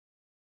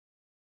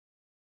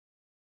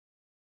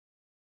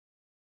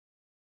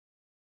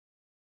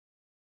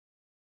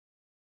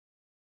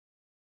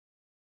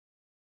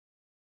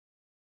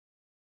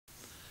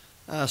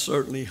I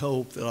certainly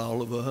hope that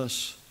all of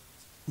us,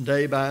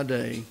 day by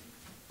day,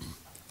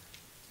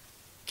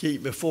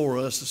 keep before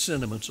us the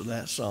sentiments of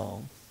that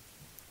song.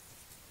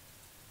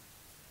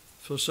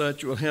 For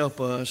such will help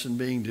us in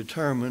being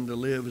determined to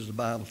live as the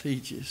Bible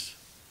teaches.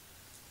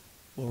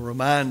 Will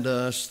remind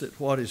us that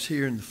what is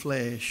here in the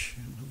flesh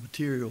and the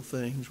material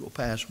things will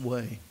pass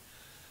away.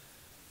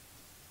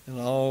 And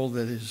all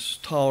that is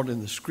taught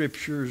in the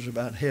Scriptures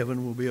about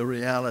heaven will be a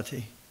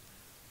reality,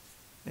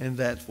 and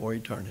that for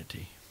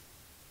eternity.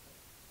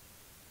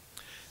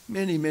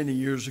 Many, many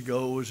years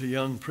ago, as a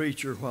young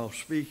preacher, while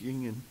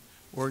speaking and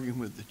working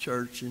with the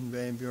church in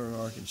Van Buren,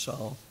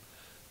 Arkansas,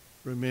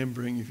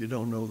 remembering, if you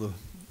don't know the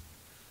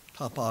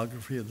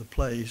topography of the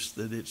place,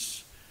 that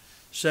it's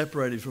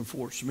separated from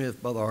Fort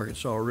Smith by the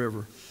Arkansas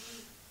River,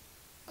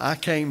 I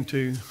came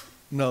to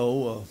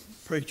know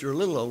a preacher a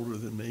little older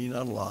than me,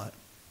 not a lot,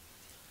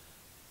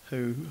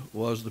 who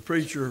was the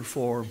preacher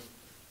for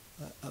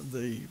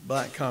the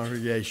black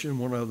congregation,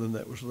 one of them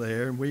that was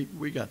there, and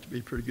we got to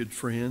be pretty good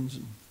friends.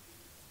 And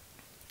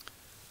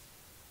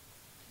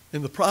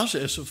in the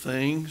process of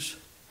things,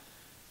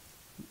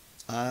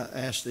 I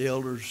asked the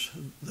elders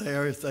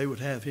there if they would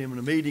have him in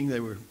a meeting. They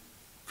were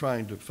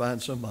trying to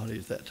find somebody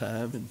at that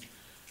time, and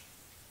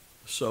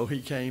so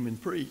he came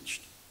and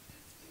preached.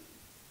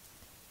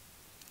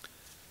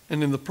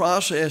 And in the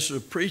process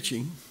of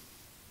preaching,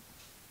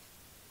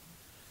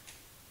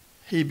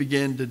 he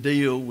began to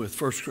deal with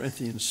 1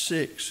 Corinthians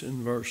 6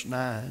 in verse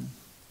 9,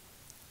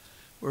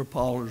 where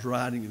Paul is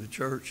writing to the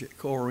church at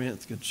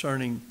Corinth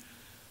concerning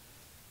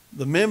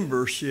the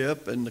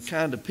membership and the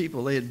kind of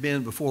people they had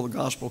been before the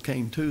gospel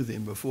came to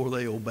them, before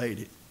they obeyed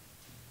it.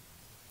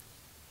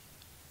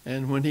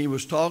 And when he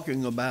was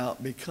talking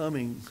about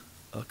becoming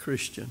a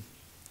Christian,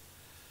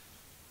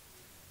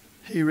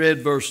 he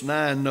read verse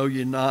 9, "Know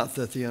ye not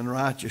that the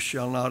unrighteous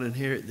shall not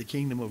inherit the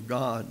kingdom of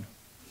God?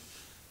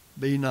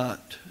 Be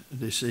not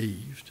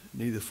deceived,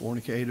 neither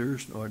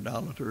fornicators, nor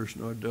idolaters,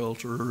 nor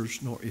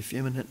adulterers, nor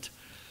effeminate,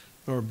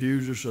 nor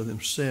abusers of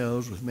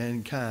themselves with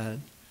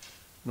mankind,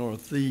 nor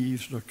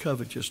thieves, nor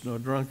covetous, nor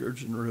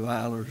drunkards, nor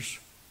revilers,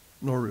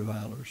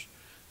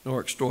 nor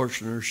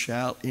extortioners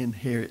shall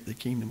inherit the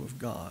kingdom of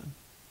God."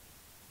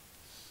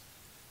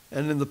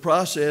 And in the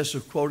process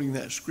of quoting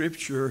that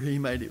scripture, he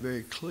made it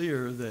very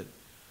clear that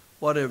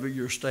whatever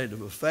your state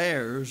of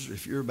affairs,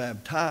 if you're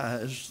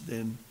baptized,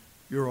 then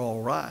you're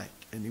all right.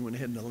 And he went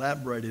ahead and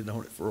elaborated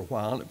on it for a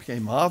while, and it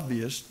became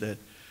obvious that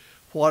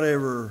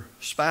whatever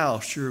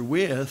spouse you're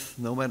with,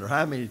 no matter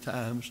how many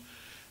times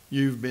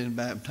you've been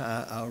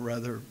baptized, or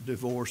rather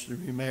divorced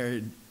and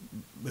remarried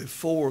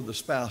before the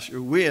spouse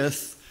you're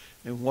with,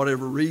 and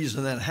whatever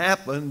reason that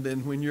happened,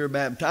 then when you're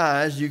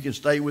baptized, you can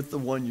stay with the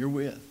one you're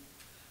with.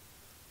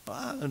 Well,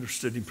 I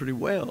understood him pretty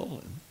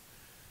well. And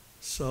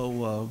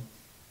so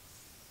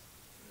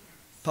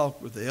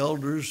talked with the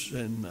elders,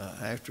 and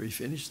after he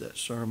finished that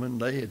sermon,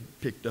 they had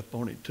picked up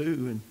on it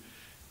too, and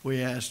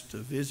we asked to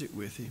visit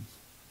with him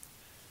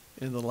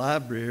in the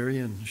library,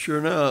 and sure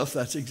enough,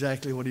 that's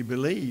exactly what he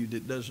believed.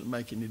 It doesn't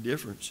make any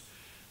difference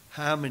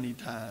how many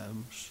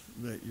times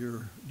that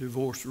you're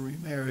divorced or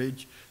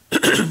remarried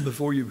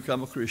before you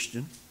become a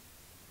Christian,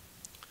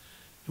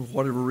 and for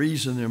whatever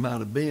reason there might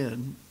have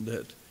been,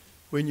 that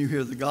when you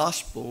hear the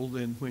gospel,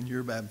 then when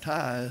you're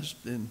baptized,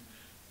 then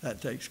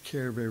that takes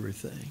care of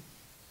everything.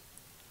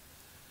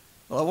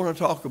 Well, I want to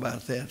talk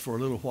about that for a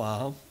little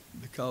while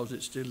because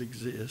it still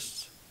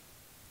exists.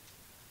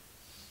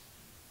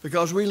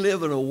 Because we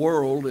live in a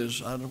world,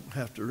 as I don't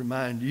have to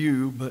remind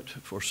you, but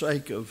for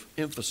sake of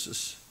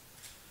emphasis,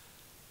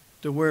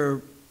 to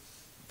where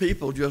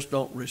people just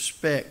don't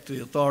respect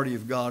the authority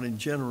of God in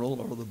general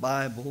or the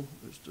Bible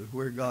as to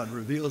where God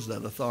reveals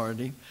that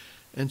authority,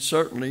 and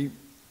certainly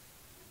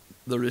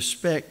the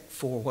respect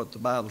for what the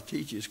Bible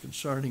teaches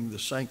concerning the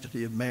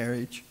sanctity of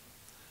marriage.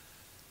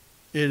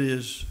 It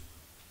is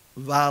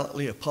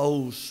violently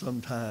opposed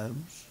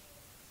sometimes.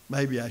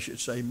 Maybe I should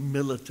say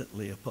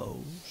militantly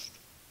opposed.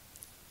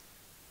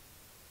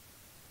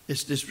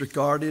 It's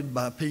disregarded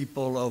by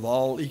people of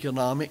all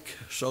economic,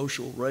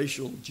 social,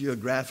 racial,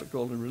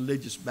 geographical, and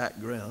religious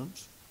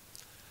backgrounds.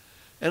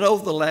 And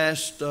over the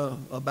last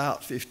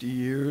about 50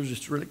 years,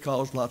 it's really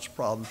caused lots of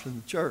problems in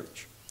the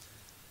church.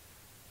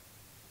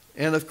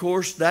 And of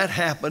course, that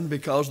happened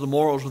because the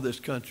morals of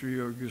this country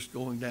are just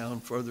going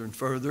down further and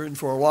further. And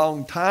for a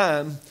long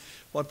time,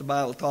 what the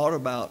Bible taught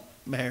about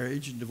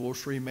marriage and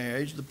divorce-free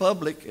marriage, the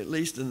public, at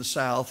least in the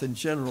South in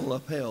general,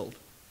 upheld.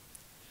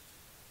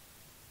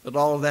 But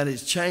all of that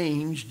has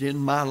changed in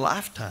my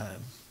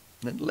lifetime,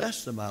 and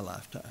less than my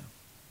lifetime.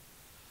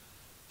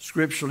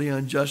 Scripturally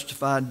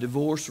unjustified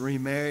divorce or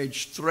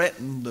remarriage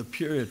threatened the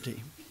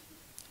purity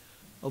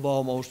of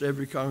almost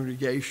every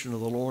congregation of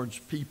the Lord's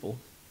people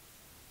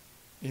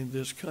in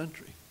this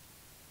country.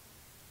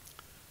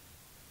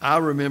 I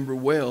remember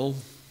well,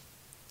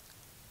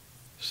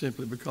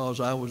 simply because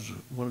I was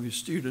one of his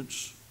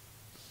students,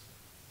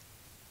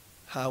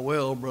 how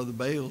well Brother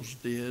Bales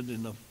did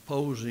in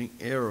opposing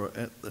error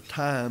at the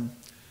time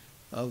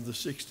of the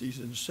 60s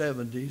and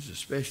 70s,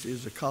 especially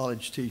as a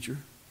college teacher.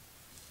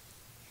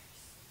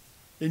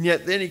 And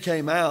yet then he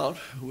came out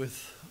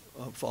with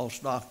a false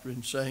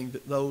doctrine saying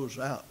that those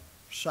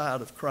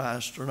outside of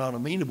Christ are not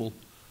amenable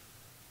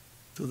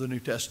to the New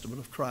Testament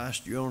of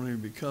Christ. You only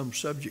become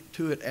subject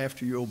to it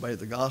after you obey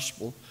the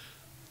gospel.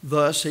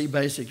 Thus, he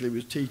basically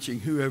was teaching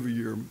whoever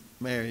you're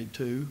married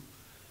to,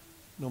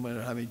 no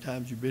matter how many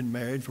times you've been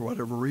married, for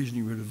whatever reason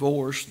you were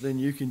divorced, then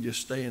you can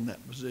just stay in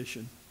that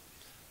position.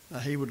 Now,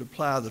 he would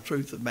apply the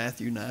truth of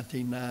Matthew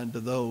 19:9 to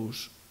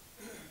those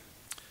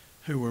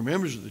who were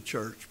members of the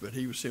church, but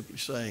he was simply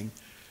saying,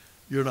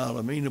 you're not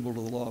amenable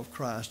to the law of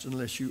Christ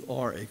unless you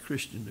are a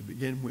Christian to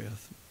begin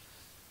with.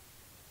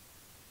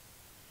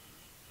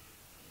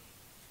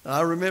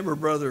 I remember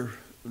Brother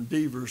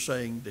Deaver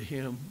saying to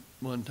him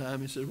one time,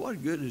 he said,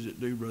 what good does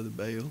it do, Brother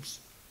Bales,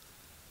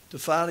 to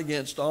fight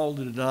against all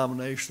the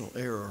denominational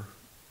error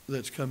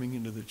that's coming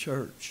into the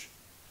church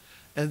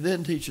and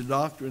then teach a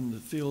doctrine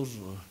that fills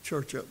the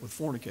church up with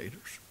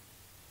fornicators?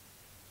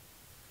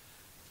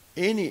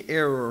 Any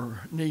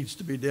error needs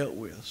to be dealt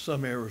with.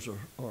 Some errors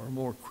are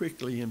more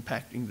quickly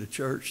impacting the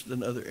church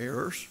than other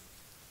errors.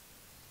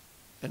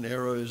 An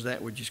error is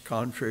that which is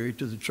contrary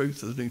to the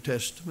truth of the New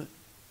Testament.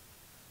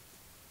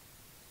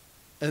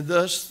 And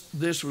thus,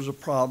 this was a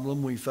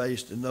problem we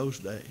faced in those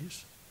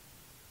days.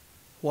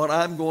 What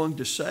I'm going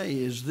to say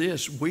is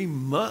this: we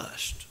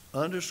must,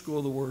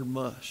 underscore the word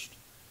must,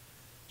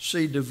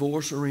 see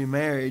divorce or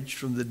remarriage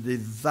from the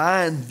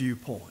divine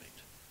viewpoint.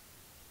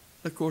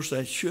 Of course,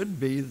 that should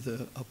be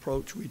the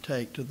approach we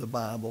take to the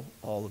Bible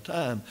all the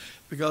time,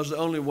 because the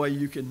only way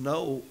you can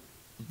know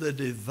the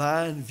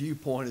divine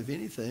viewpoint of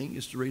anything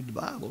is to read the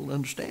Bible and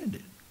understand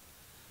it.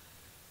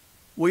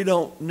 We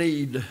don't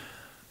need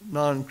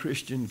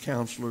non-Christian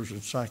counselors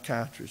and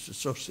psychiatrists and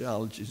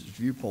sociologists'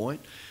 viewpoint,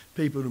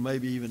 people who may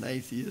be even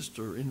atheists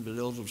or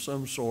infidels of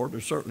some sort,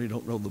 or certainly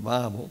don't know the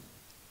Bible.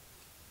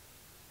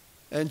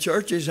 And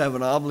churches have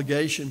an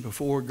obligation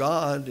before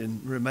God in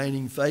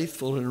remaining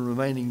faithful and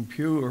remaining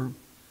pure,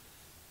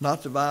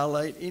 not to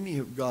violate any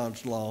of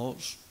God's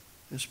laws,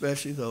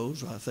 especially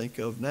those I think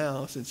of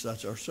now, since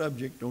that's our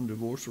subject on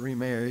divorce or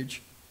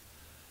remarriage.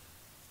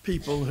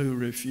 People who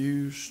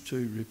refuse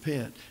to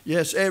repent.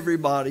 Yes,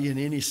 everybody in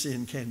any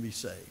sin can be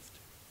saved.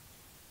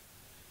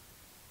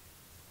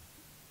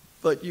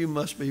 But you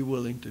must be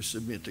willing to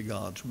submit to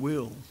God's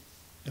will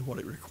and what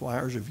it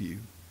requires of you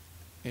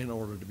in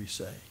order to be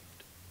saved.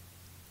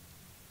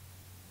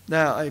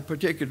 Now, a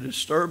particularly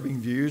disturbing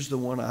view is the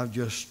one I've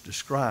just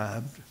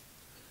described.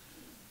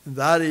 And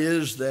that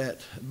is that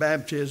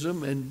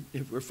baptism, and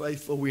if we're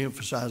faithful, we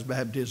emphasize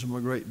baptism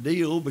a great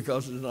deal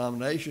because the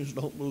denominations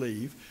don't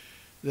believe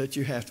that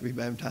you have to be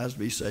baptized to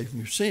be saved from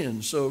your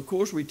sins. So, of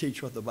course, we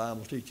teach what the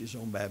Bible teaches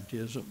on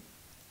baptism.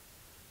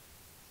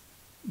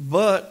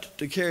 But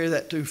to carry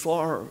that too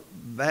far,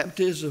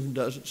 baptism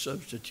doesn't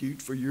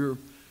substitute for your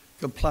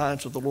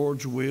compliance with the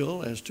Lord's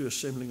will as to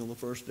assembling on the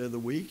first day of the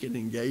week and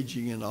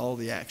engaging in all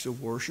the acts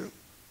of worship,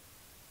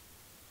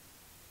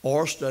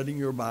 or studying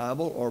your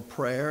Bible, or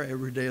prayer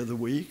every day of the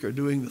week, or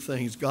doing the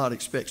things God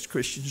expects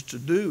Christians to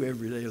do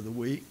every day of the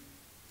week.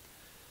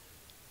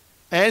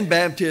 And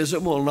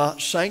baptism will not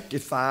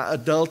sanctify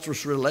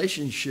adulterous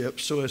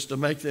relationships so as to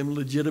make them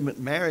legitimate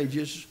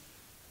marriages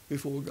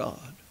before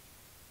God.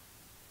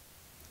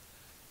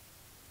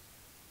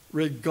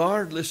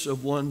 Regardless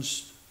of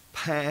one's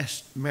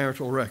past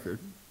marital record,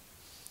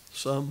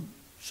 some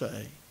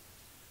say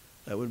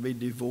that would be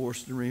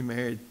divorced and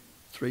remarried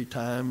 3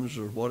 times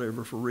or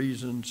whatever for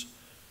reasons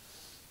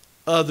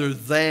other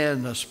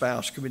than a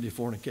spouse committed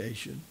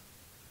fornication,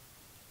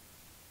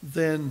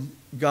 then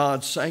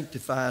God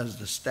sanctifies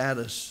the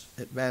status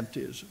at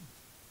baptism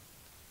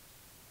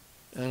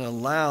and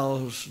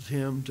allows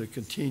him to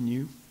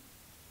continue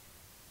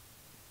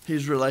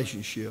his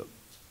relationship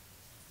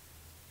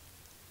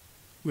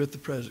with the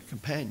present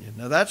companion.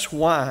 Now, that's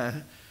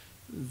why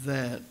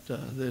that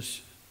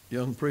this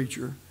young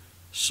preacher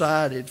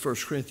cited 1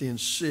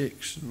 Corinthians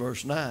 6,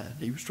 verse 9.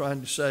 He was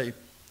trying to say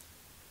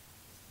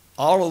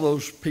all of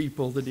those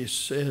people that he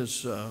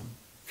says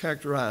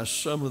characterize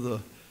some of the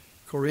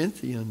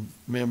Corinthian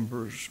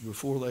members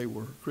before they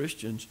were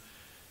Christians,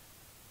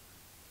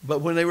 but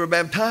when they were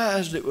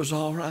baptized, it was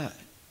all right.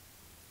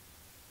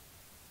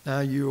 Now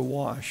you're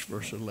washed,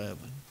 verse 11.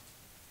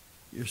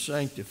 You're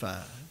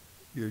sanctified.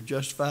 You're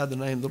justified in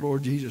the name of the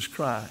Lord Jesus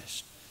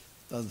Christ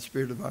by the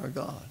Spirit of our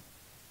God.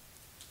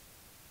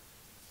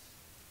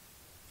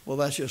 Well,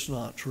 that's just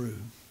not true.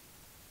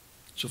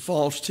 It's a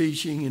false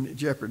teaching, and it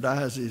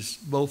jeopardizes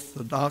both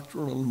the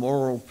doctrinal and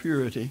moral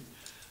purity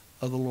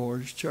of the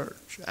Lord's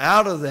church.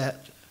 Out of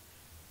that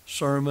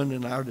sermon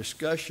and our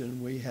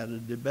discussion, we had a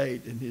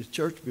debate in his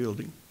church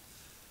building.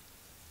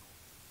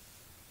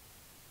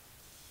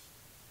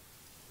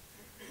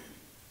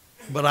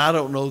 But I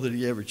don't know that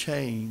he ever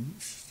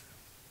changed.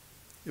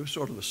 It was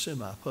sort of a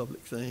semi-public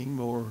thing,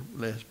 more or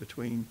less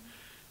between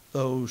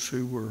those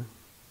who were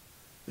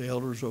the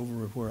elders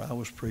over where I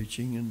was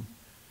preaching and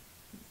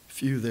a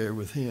few there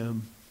with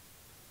him.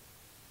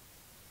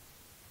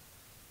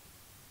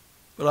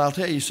 But I'll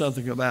tell you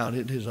something about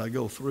it as I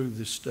go through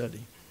this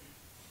study.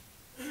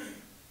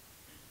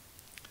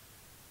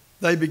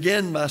 They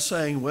begin by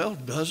saying, well,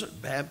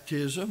 doesn't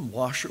baptism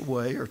wash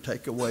away or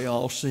take away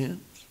all sins?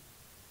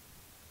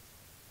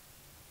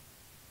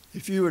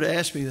 If you were to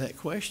ask me that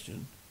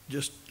question,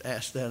 just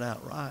ask that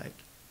outright.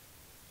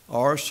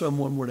 Or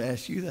someone were to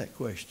ask you that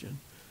question,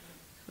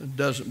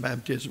 doesn't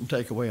baptism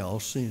take away all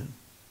sin?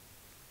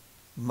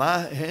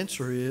 My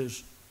answer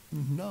is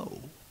no,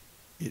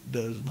 it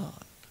does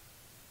not.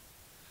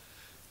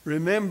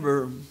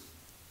 Remember,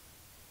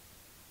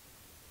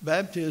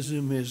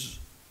 baptism is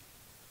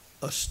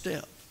a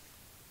step,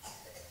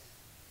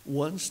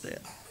 one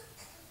step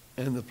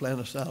in the plan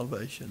of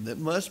salvation that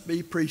must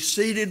be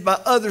preceded by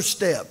other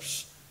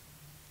steps.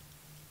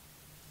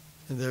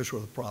 And there's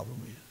where the problem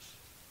is.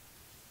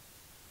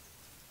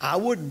 I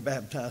wouldn't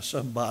baptize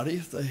somebody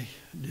if they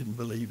didn't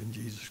believe in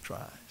Jesus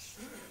Christ.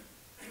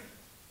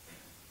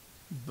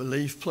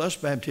 Belief plus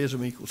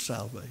baptism equals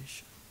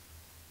salvation.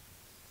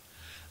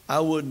 I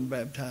wouldn't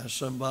baptize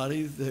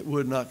somebody that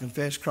would not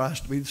confess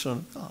Christ to be the Son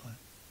of God.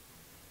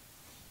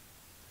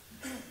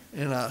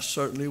 And I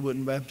certainly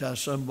wouldn't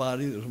baptize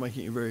somebody that was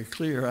making it very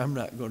clear I'm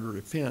not going to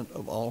repent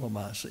of all of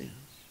my sins.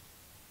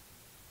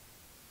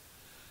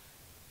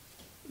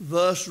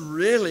 Thus,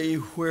 really,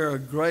 where a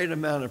great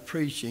amount of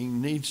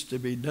preaching needs to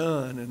be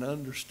done and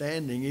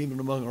understanding, even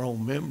among our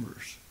own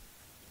members,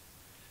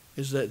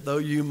 is that though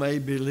you may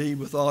believe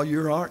with all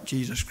your heart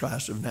Jesus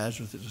Christ of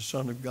Nazareth is the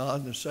Son of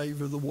God and the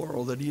Savior of the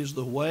world, that he is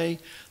the way,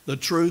 the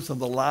truth, and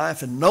the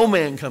life, and no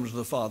man comes to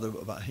the Father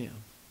but by him.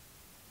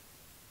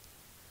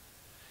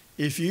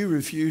 If you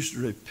refuse to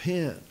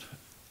repent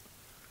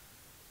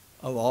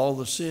of all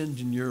the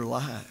sins in your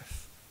life,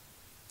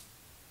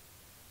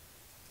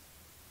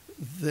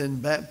 then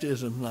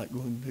baptism is not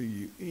going to do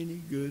you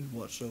any good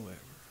whatsoever.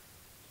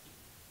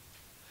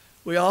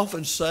 We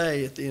often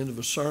say at the end of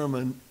a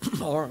sermon,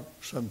 or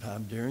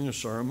sometime during a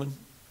sermon,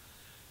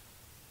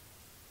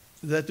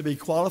 that to be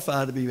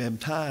qualified to be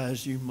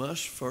baptized, you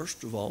must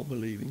first of all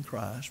believe in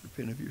Christ,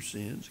 repent of your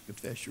sins, and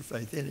confess your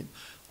faith in him.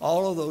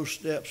 All of those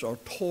steps are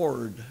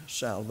toward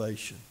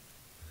salvation.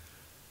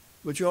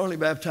 But you're only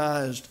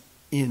baptized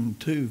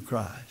into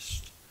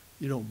Christ.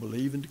 You don't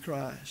believe into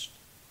Christ.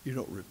 You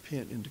don't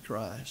repent into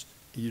Christ.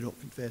 And you don't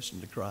confess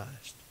into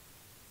Christ.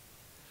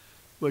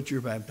 But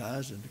you're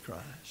baptized into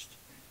Christ.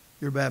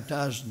 You're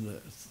baptized into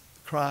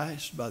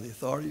Christ by the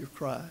authority of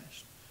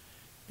Christ,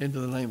 into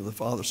the name of the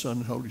Father, Son,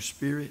 and Holy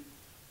Spirit,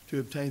 to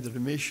obtain the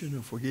remission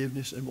of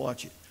forgiveness, and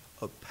watch it,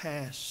 of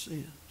past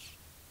sins.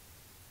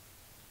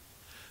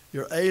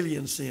 Your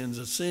alien sins,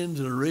 the sins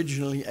that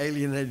originally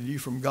alienated you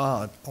from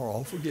God, are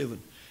all forgiven.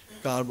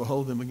 God will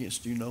hold them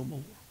against you no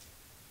more.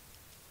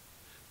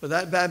 But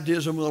that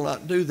baptism will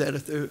not do that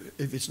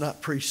if it's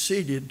not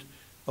preceded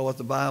by what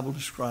the Bible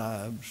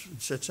describes and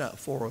sets out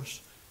for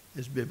us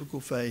as biblical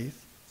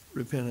faith,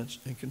 repentance,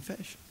 and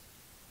confession.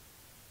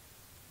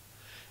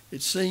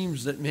 It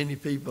seems that many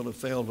people have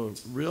failed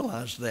to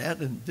realize that,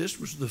 and this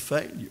was the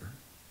failure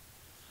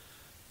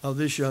of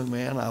this young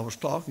man I was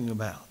talking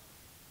about.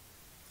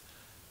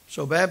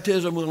 So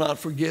baptism will not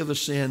forgive a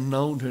sin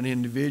known to an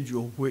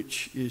individual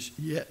which is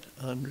yet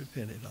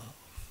unrepented of.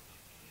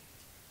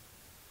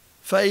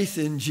 Faith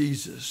in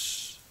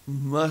Jesus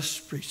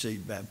must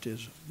precede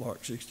baptism,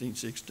 Mark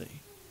 16:16.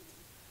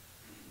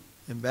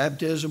 And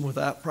baptism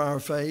without prior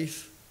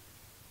faith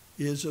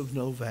is of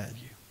no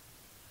value.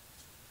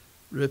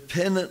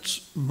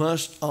 Repentance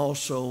must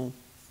also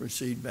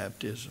precede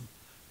baptism.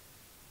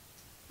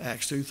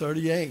 Acts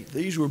 2:38.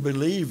 These were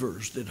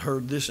believers that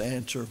heard this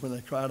answer when they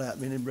cried out,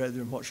 "Men and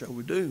brethren, what shall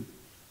we do?"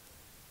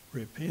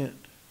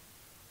 Repent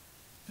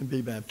and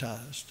be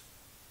baptized,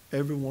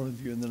 every one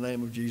of you, in the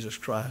name of Jesus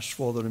Christ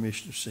for the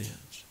remission of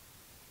sins.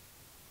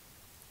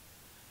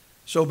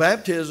 So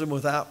baptism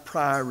without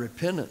prior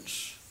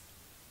repentance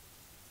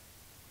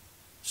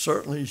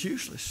certainly is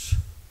useless.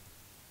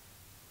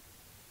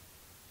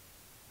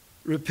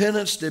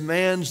 Repentance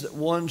demands that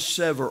one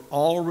sever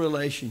all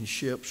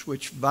relationships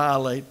which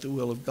violate the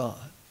will of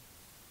God.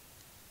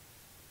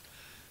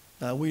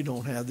 Now, we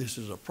don't have this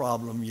as a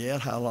problem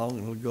yet. How long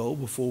it'll go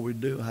before we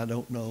do, I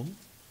don't know.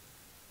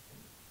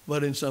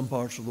 But in some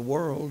parts of the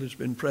world, it's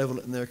been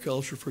prevalent in their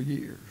culture for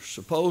years.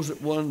 Suppose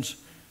that one's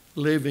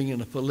living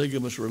in a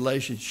polygamous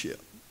relationship,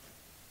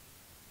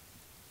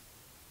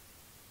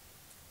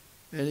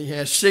 and he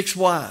has 6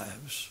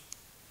 wives.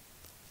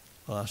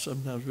 Well, I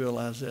sometimes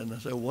realize that, and I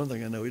say, well, one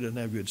thing I know, he doesn't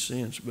have good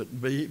sense,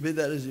 but be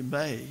that as it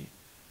may,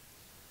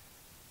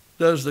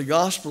 does the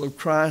gospel of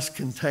Christ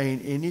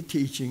contain any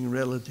teaching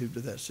relative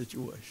to that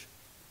situation?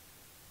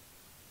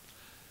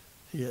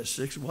 He has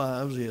 6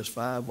 wives, he has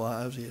 5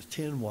 wives, he has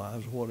 10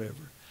 wives,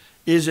 whatever.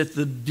 Is it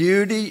the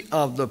duty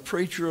of the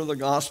preacher of the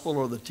gospel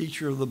or the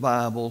teacher of the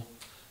Bible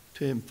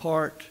to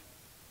impart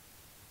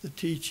the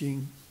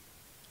teaching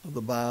of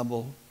the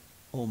Bible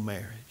on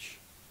marriage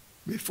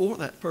before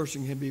that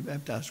person can be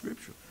baptized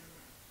scripturally?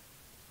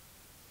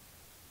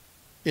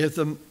 If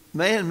the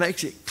man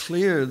makes it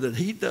clear that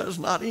he does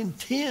not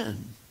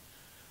intend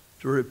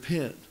to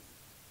repent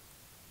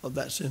of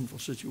that sinful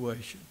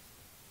situation,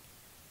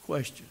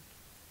 question,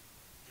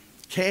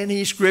 can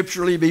he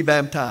scripturally be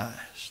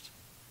baptized?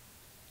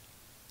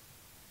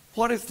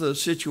 What if the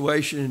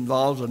situation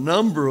involves a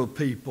number of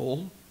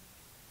people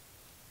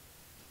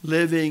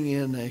living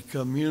in a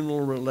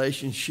communal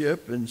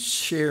relationship and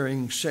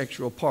sharing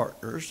sexual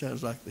partners?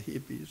 Sounds like the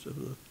hippies of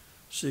the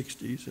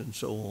 60s and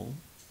so on.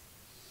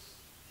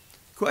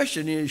 The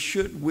question is,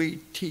 should we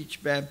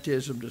teach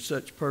baptism to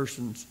such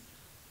persons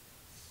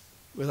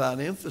without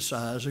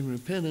emphasizing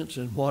repentance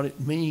and what it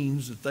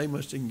means that they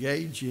must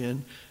engage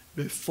in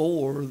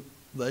before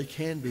they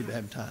can be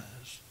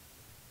baptized?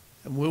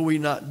 And will we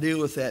not deal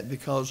with that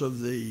because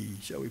of the,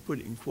 shall we put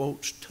it in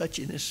quotes,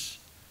 touchiness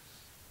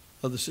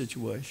of the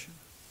situation?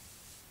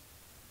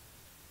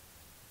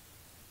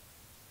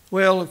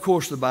 Well, of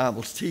course, the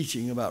Bible's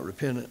teaching about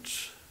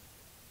repentance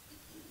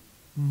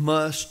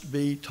must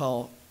be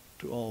taught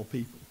to all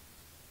people.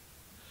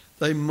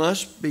 They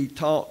must be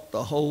taught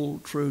the whole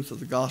truth of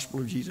the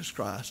gospel of Jesus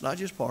Christ, not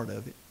just part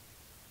of it.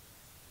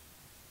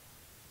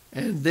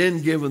 And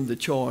then given the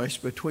choice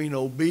between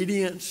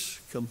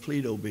obedience,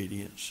 complete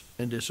obedience,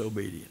 and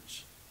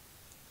disobedience.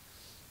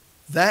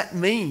 That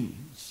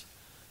means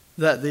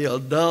that the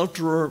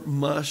adulterer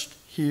must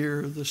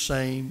hear the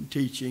same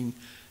teaching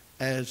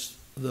as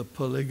the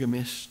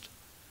polygamist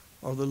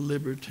or the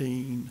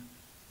libertine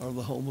or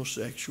the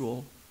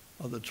homosexual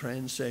or the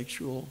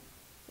transsexual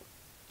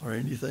or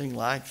anything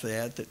like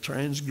that that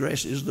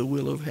transgresses the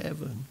will of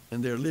heaven,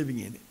 and they're living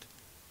in it.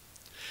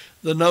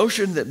 The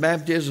notion that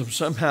baptism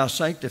somehow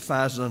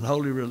sanctifies an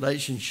unholy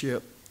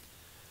relationship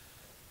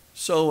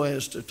so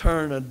as to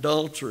turn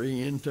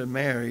adultery into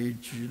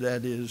marriage,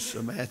 that is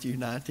Matthew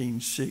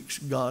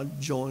 19:6,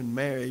 God joined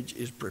marriage,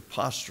 is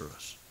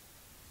preposterous.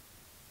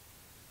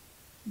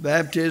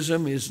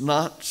 Baptism is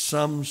not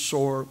some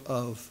sort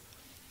of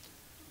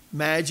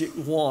magic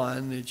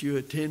wand that you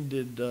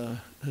attended,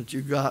 that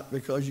you got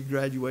because you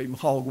graduated from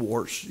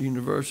Hogwarts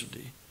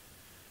University,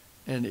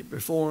 and it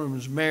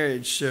performs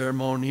marriage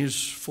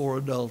ceremonies for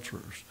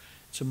adulterers.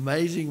 It's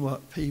amazing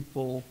what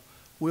people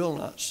will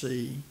not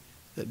see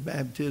that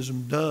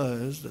baptism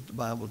does, that the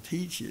Bible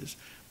teaches,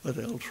 but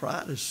they'll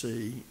try to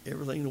see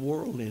everything in the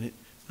world in it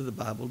that the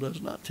Bible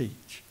does not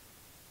teach.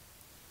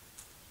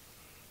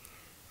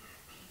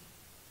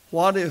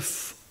 What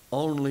if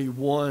only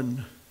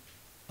one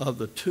of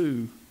the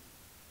two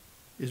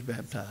is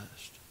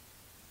baptized?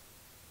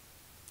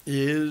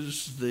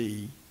 Is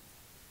the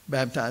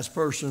baptized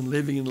person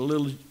living in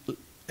a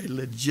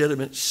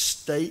legitimate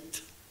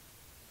state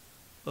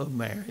of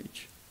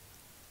marriage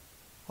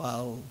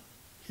while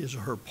his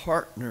or her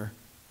partner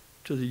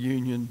to the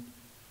union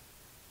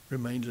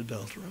remains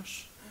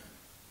adulterous?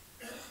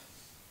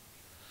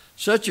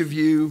 Such a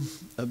view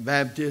of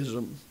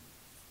baptism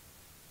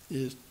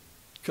is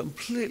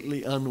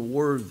completely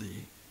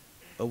unworthy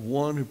of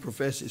one who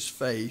professes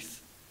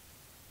faith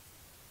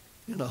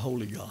in a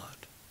holy God.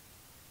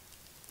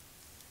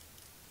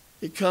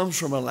 It comes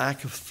from a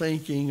lack of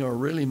thinking, or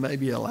really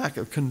maybe a lack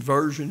of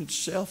conversion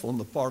itself on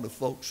the part of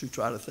folks who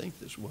try to think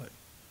this way.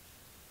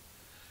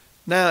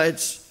 Now,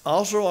 it's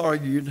also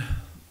argued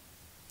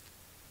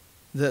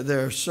that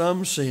there are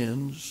some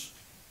sins,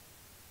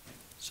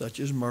 such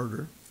as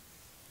murder,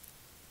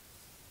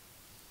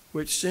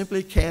 which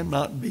simply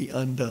cannot be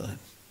undone.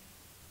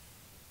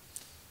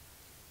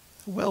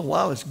 Well,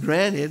 while it's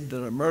granted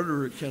that a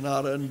murderer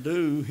cannot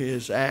undo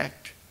his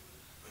act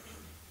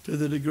to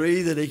the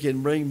degree that he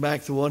can bring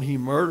back the one he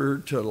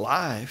murdered to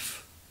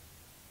life,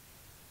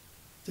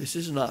 this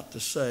is not to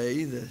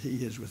say that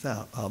he is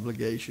without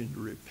obligation to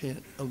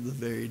repent of the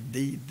very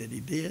deed that he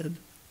did.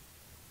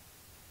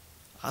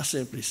 I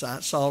simply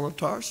cite Saul of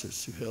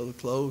Tarsus, who held the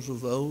clothes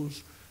of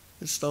those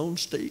that stoned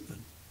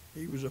Stephen.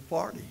 He was a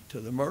party to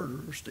the murder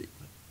of Stephen.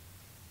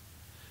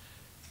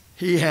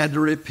 He had to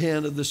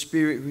repent of the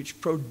spirit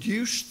which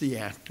produced the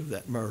act of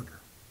that murder,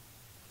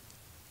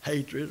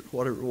 hatred,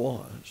 whatever it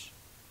was.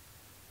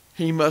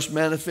 He must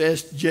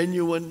manifest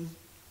genuine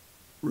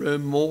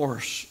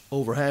remorse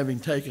over having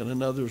taken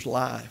another's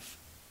life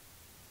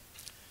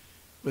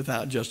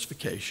without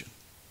justification.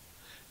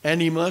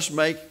 And he must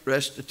make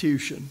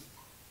restitution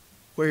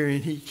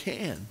wherein he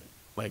can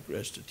make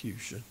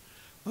restitution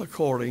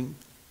according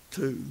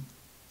to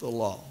the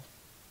law.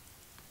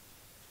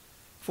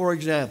 For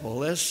example,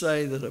 let's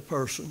say that a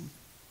person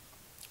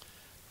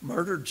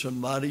murdered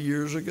somebody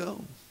years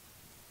ago.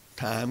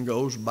 Time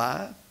goes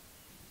by.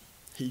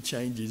 He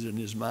changes in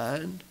his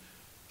mind.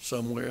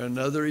 Somewhere or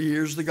another he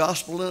hears the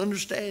gospel and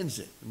understands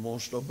it and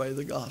wants to obey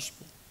the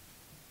gospel.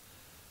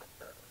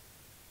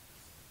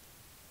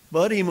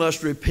 But he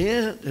must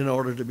repent in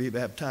order to be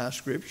baptized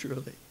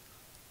scripturally.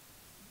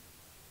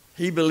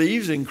 He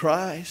believes in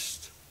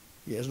Christ.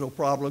 He has no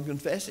problem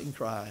confessing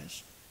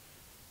Christ.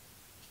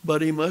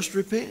 But he must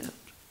repent.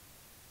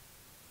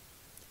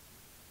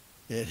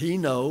 Yet he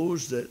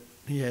knows that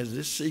he has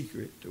this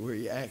secret to where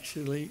he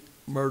actually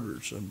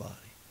murdered somebody.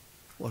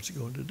 What's he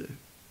going to do?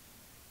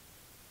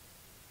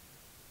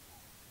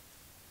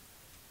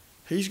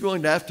 He's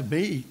going to have to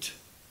meet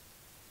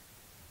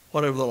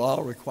whatever the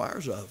law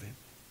requires of him.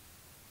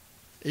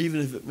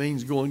 Even if it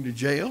means going to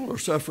jail or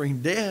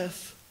suffering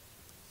death,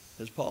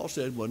 As Paul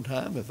said one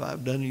time, if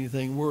I've done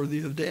anything worthy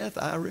of death,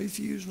 I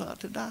refuse not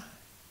to die.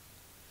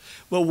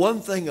 Well,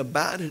 one thing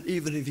about it,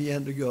 even if he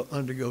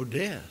undergo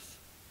death,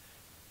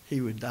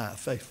 he would die a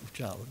faithful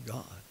child of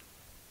God,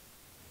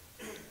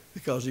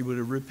 because he would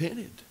have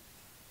repented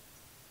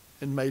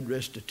and made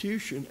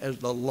restitution as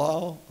the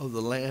law of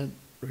the land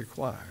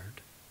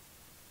required.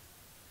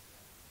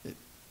 It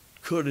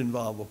could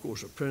involve, of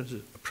course, a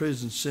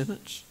prison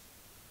sentence.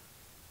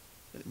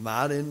 It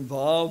might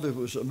involve, if it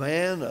was a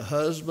man, a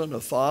husband, a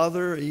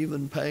father,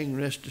 even paying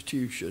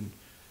restitution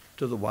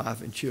to the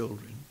wife and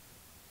children.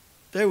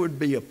 There would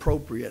be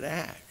appropriate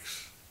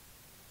acts.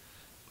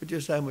 But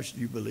just how much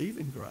do you believe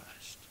in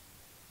Christ?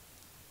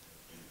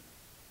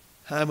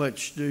 How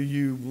much do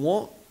you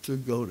want to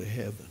go to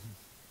heaven?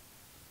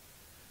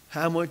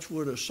 How much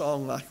would a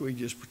song like we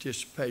just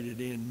participated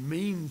in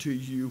mean to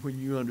you when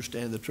you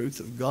understand the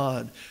truth of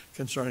God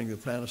concerning the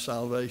plan of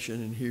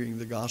salvation and hearing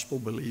the gospel,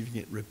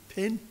 believing it,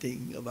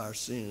 repenting of our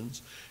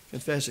sins,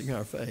 confessing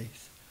our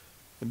faith,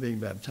 and being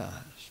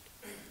baptized?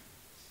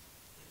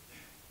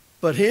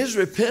 But his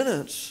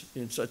repentance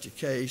in such a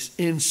case,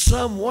 in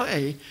some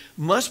way,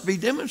 must be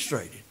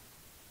demonstrated.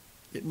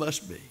 It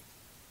must be.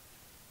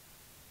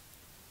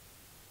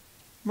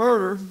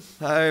 Murder,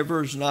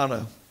 however, is not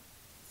a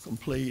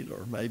complete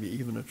or maybe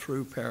even a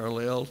true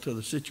parallel to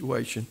the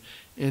situation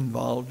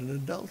involved in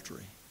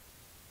adultery.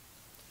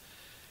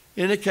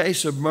 In a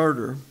case of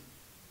murder,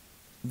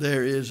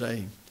 there is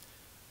a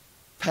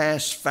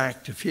past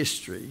fact of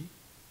history.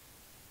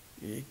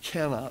 It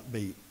cannot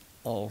be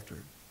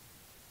altered.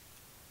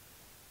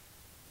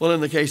 Well,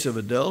 in the case of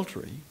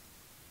adultery,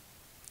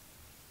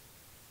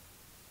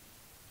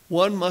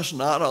 one must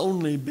not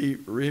only be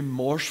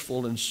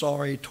remorseful and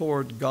sorry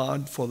toward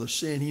God for the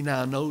sin he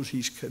now knows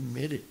he's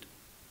committed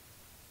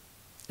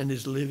and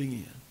is living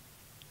in.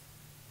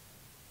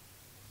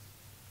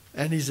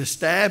 And he's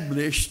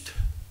established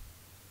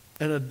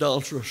an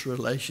adulterous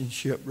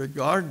relationship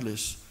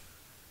regardless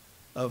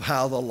of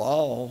how the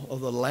law of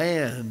the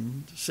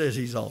land says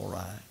he's all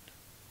right.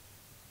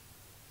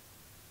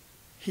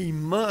 He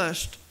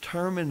must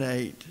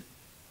terminate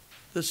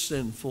the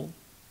sinful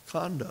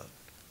conduct.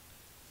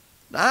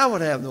 Now, I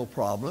would have no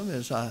problem,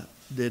 as I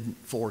did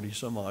 40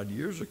 some odd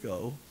years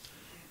ago,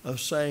 of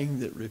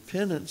saying that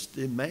repentance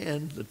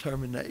demands the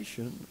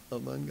termination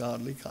of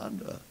ungodly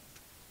conduct.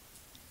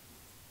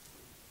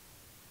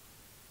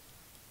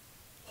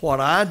 What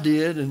I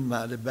did in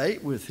my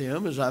debate with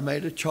him is I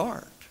made a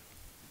chart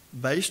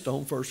based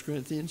on 1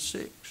 Corinthians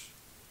 6.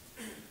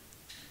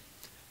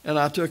 And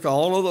I took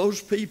all of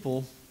those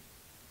people,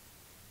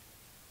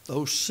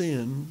 those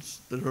sins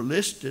that are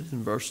listed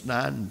in verse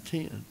 9 and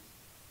 10,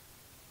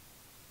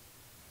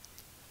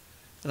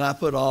 and I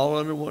put all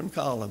under one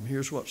column.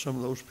 Here's what some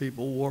of those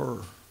people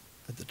were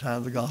at the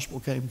time the gospel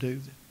came to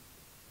them.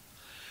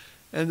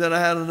 And then I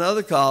had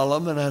another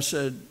column, and I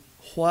said,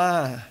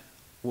 why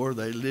were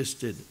they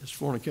listed as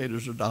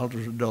fornicators,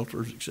 idolaters,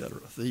 adulterers, etc.,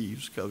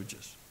 thieves,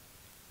 covetous?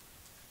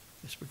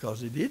 It's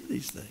because they did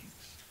these things.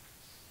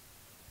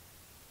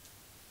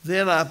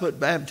 Then I put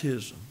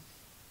baptism.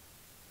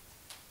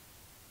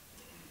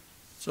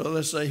 So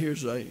let's say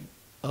here's a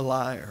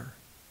liar.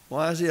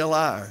 Why is he a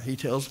liar? He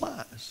tells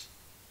lies.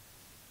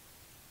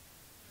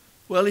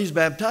 Well, he's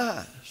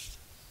baptized.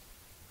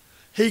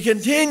 He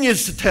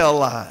continues to tell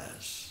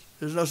lies.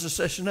 There's no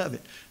cessation of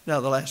it. Now,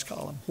 the last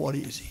column, what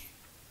is he?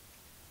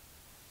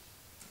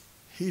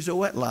 He's a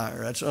wet liar.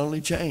 That's the only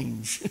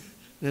change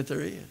that there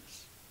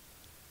is.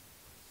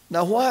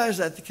 Now, why is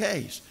that the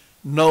case?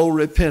 No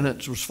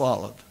repentance was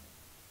followed.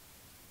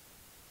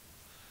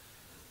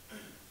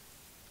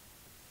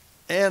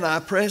 And I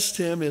pressed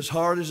him as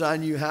hard as I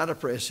knew how to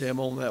press him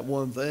on that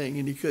one thing,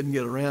 and he couldn't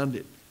get around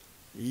it.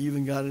 He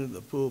even got into the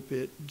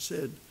pulpit and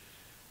said,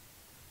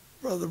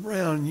 Brother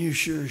Brown, you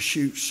sure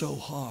shoot so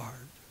hard.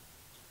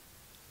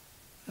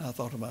 And I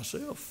thought to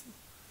myself,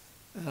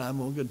 I'm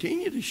going to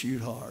continue to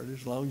shoot hard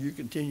as long as you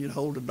continue to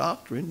hold a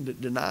doctrine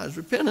that denies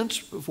repentance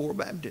before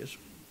baptism,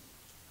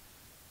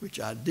 which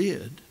I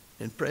did,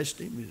 and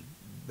pressed him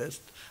as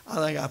best. I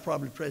think I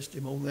probably pressed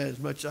him on that as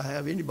much as I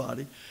have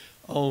anybody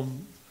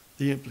on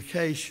the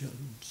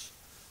implications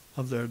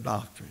of their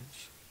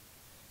doctrines.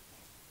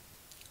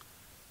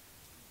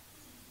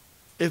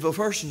 If a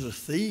person's a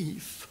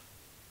thief,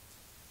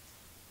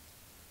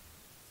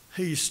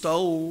 he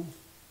stole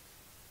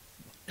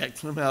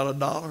X amount of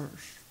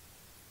dollars.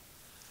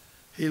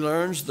 He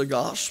learns the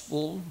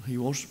gospel. He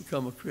wants to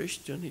become a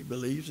Christian. He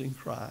believes in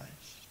Christ.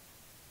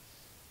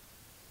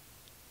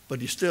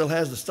 But he still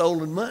has the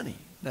stolen money.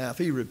 Now, if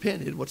he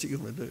repented, what's he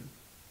going to do?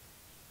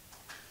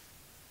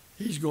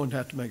 He's going to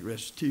have to make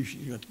restitution.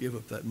 He's going to have to give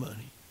up that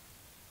money.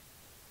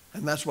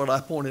 And that's what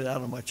I pointed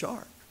out on my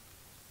chart.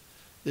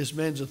 This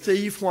man's a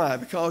thief. Why?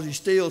 Because he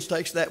steals,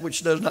 takes that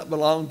which does not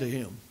belong to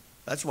him.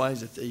 That's why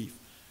he's a thief.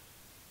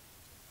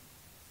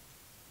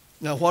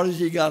 Now, what has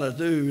he got to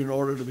do in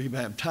order to be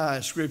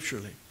baptized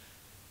scripturally?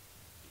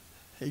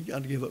 He's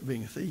got to give up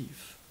being a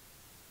thief.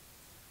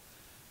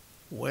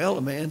 Well,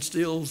 a man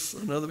steals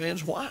another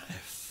man's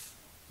wife.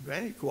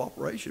 Granted,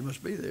 cooperation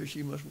must be there.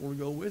 She must want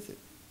to go with it.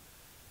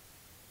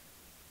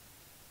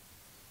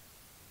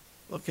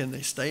 Well, can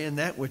they stay in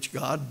that which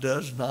God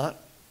does not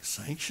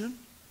sanction,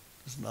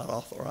 does not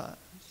authorize?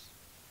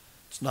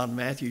 It's not in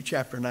Matthew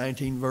chapter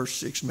 19, verse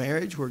 6,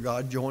 marriage, where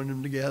God joined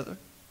them together.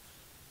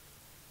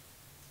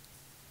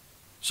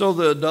 So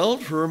the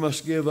adulterer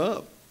must give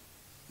up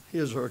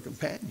his or her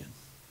companion.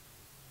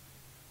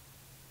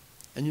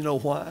 And you know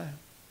why?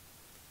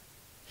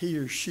 He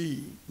or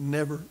she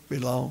never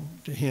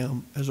belonged to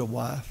him as a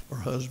wife or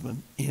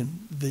husband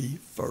in the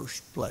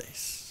first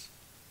place.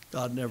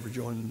 God never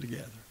joined them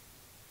together.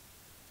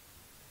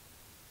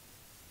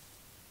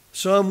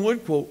 Some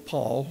would quote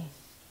Paul,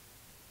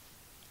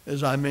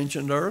 as I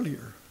mentioned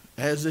earlier,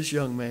 as this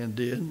young man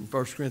did in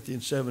 1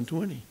 Corinthians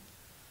 7:20.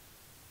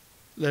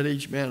 Let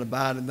each man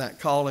abide in that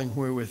calling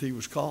wherewith he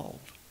was called.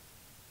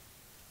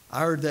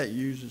 I heard that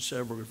used in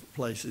several different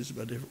places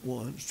by different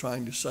ones,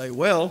 trying to say,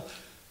 well,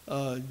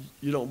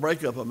 you don't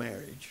break up a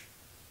marriage.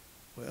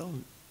 Well,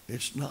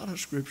 it's not a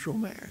scriptural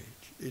marriage.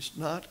 It's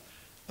not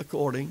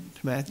according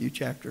to Matthew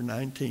chapter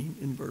 19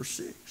 and verse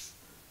 6.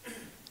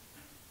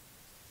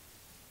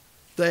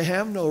 They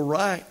have no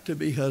right to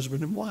be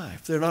husband and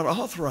wife. They're not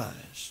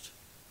authorized.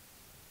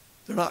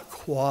 They're not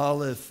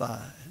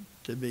qualified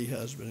to be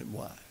husband and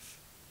wife.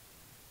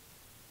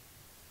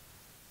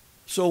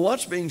 So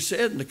what's being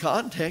said in the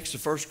context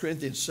of 1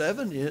 Corinthians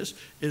 7 is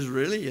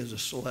really as a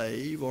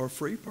slave or a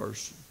free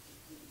person.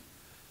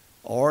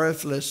 Or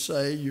if, let's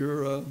say,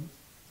 you're a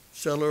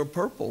seller of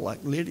purple like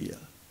Lydia.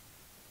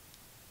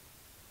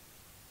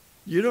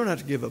 You don't have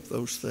to give up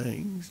those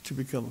things to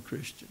become a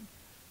Christian.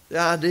 The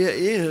idea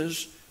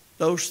is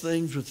those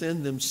things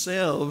within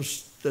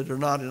themselves that are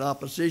not in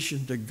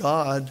opposition to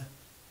God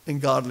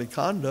and godly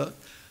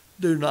conduct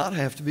do not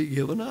have to be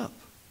given up.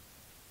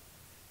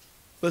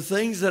 But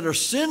things that are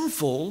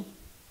sinful,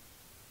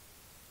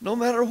 no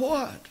matter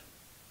what,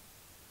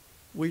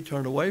 we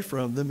turn away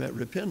from them at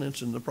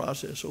repentance in the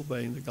process of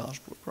obeying the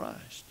gospel of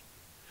Christ.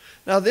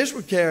 Now, this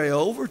would carry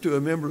over to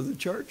a member of the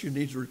church who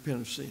needs to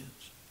repent of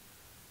sins.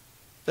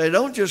 They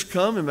don't just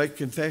come and make a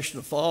confession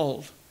of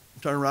fault,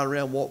 turn right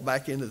around and walk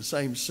back into the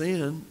same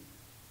sin.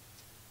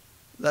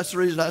 That's the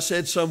reason I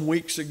said some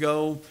weeks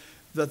ago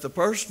that the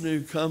person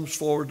who comes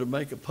forward to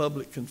make a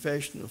public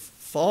confession of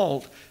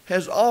fault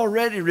has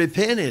already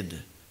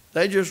repented.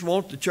 They just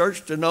want the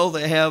church to know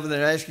they have, and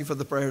they're asking for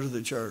the prayers of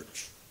the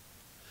church.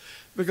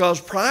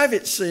 Because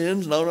private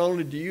sins, not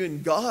only do you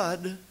and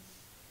God,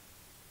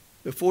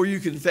 before you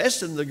confess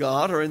them to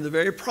God, or in the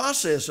very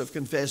process of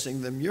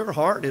confessing them, your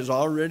heart has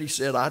already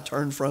said, I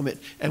turn from it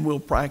and will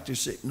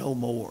practice it no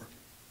more.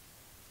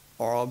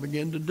 Or I'll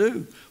begin to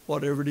do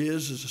whatever it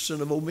is a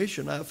sin of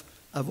omission I've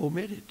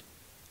omitted.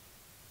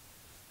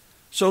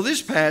 So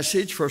this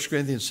passage, 1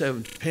 Corinthians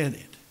 7,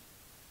 repented.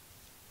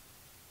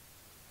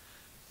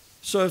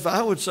 So if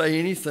I would say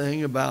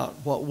anything about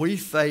what we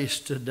face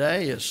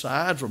today,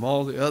 aside from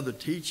all the other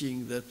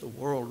teaching that the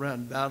world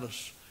around about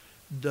us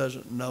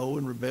doesn't know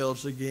and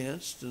rebels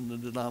against in the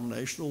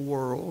denominational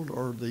world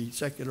or the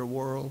secular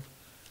world,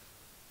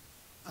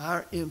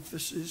 our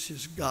emphasis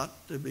has got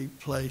to be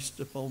placed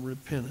upon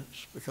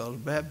repentance, because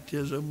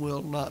baptism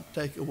will not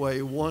take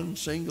away one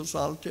single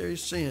solitary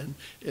sin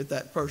if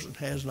that person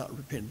has not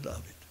repented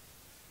of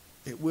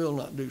it. It will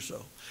not do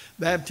so.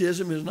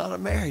 Baptism is not a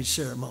marriage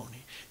ceremony.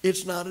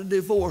 It's not a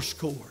divorce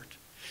court.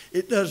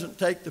 It doesn't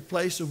take the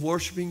place of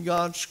worshiping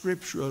God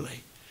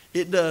scripturally.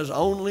 It does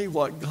only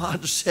what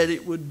God said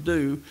it would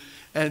do,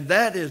 and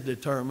that is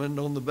determined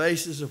on the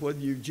basis of whether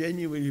you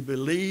genuinely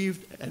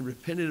believed and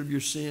repented of your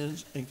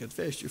sins and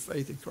confessed your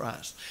faith in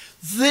Christ.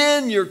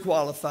 Then you're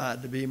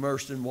qualified to be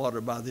immersed in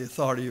water by the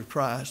authority of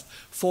Christ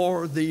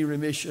for the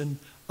remission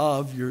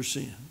of your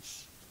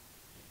sins.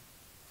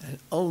 And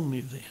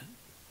only then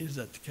is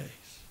that the case.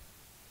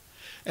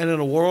 And in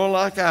a world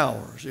like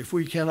ours, if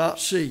we cannot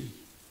see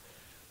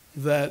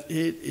that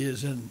it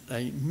is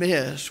a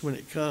mess when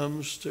it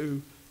comes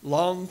to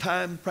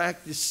long-time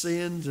practiced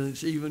sins, and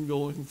it's even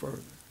going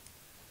further,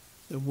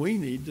 then we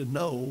need to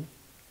know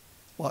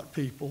what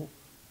people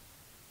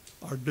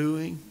are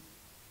doing,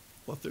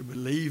 what they're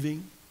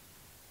believing,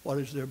 what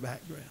is their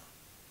background.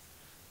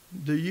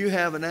 Do you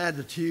have an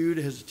attitude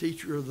as a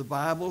teacher of the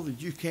Bible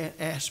that you can't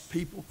ask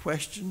people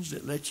questions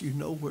that let you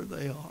know where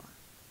they are?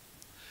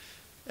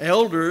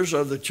 Elders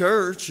of the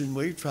church, and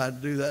we've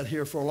tried to do that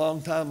here for a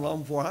long time,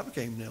 long before I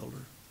became an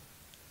elder,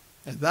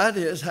 and that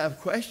is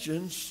have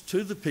questions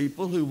to the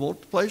people who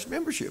want to place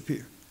membership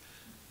here.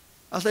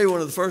 I'll tell you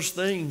one of the first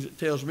things that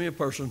tells me a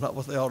person is not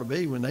what they ought to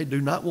be when they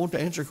do not want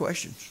to answer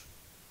questions.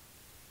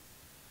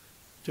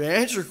 To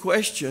answer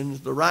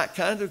questions, the right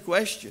kind of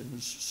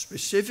questions,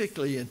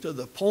 specifically and to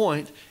the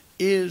point,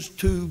 is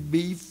to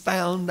be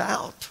found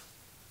out.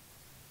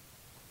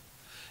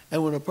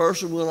 And when a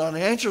person will not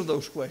answer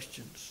those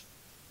questions,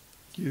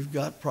 you've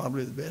got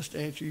probably the best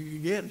answer you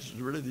can get. It's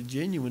really the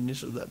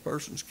genuineness of that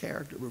person's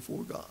character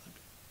before God.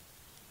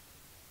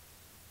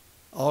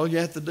 All you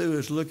have to do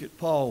is look at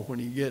Paul when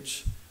he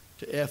gets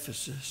to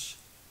Ephesus.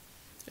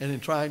 and in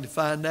trying to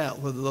find out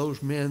whether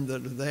those men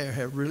that are there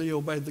have really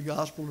obeyed the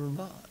gospel or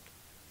not,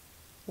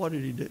 what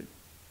did he do?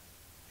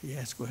 He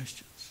asked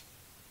questions.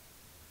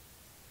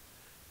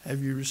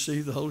 Have you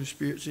received the Holy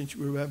Spirit since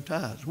you were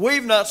baptized?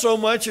 We've not so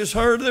much as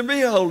heard there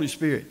be a Holy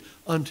Spirit.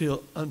 Unto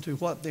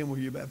what then were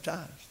you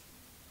baptized?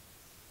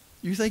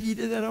 You think he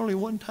did that only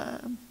one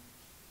time?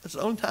 That's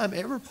the only time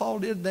ever Paul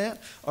did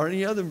that, or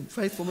any other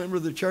faithful member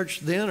of the church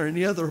then, or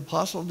any other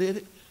apostle did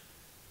it?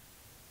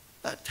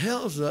 That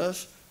tells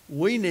us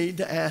we need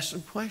to ask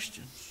some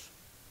questions.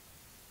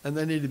 And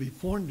they need to be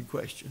pointed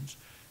questions,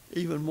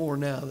 even more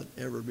now than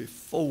ever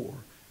before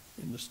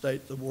in the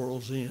state the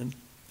world's in,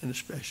 and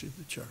especially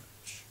the church.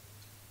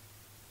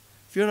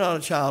 If you're not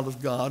a child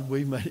of God,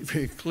 we've made it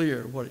very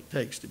clear what it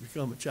takes to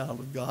become a child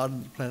of God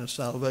in the plan of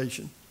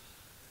salvation.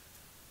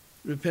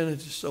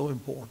 Repentance is so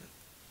important.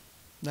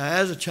 Now,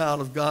 as a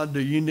child of God, do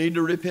you need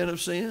to repent of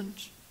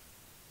sins?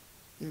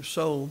 If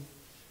so,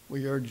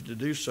 we urge you to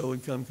do so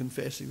and come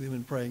confessing them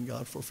and praying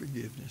God for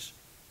forgiveness.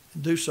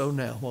 And do so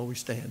now while we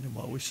stand and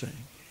while we sing.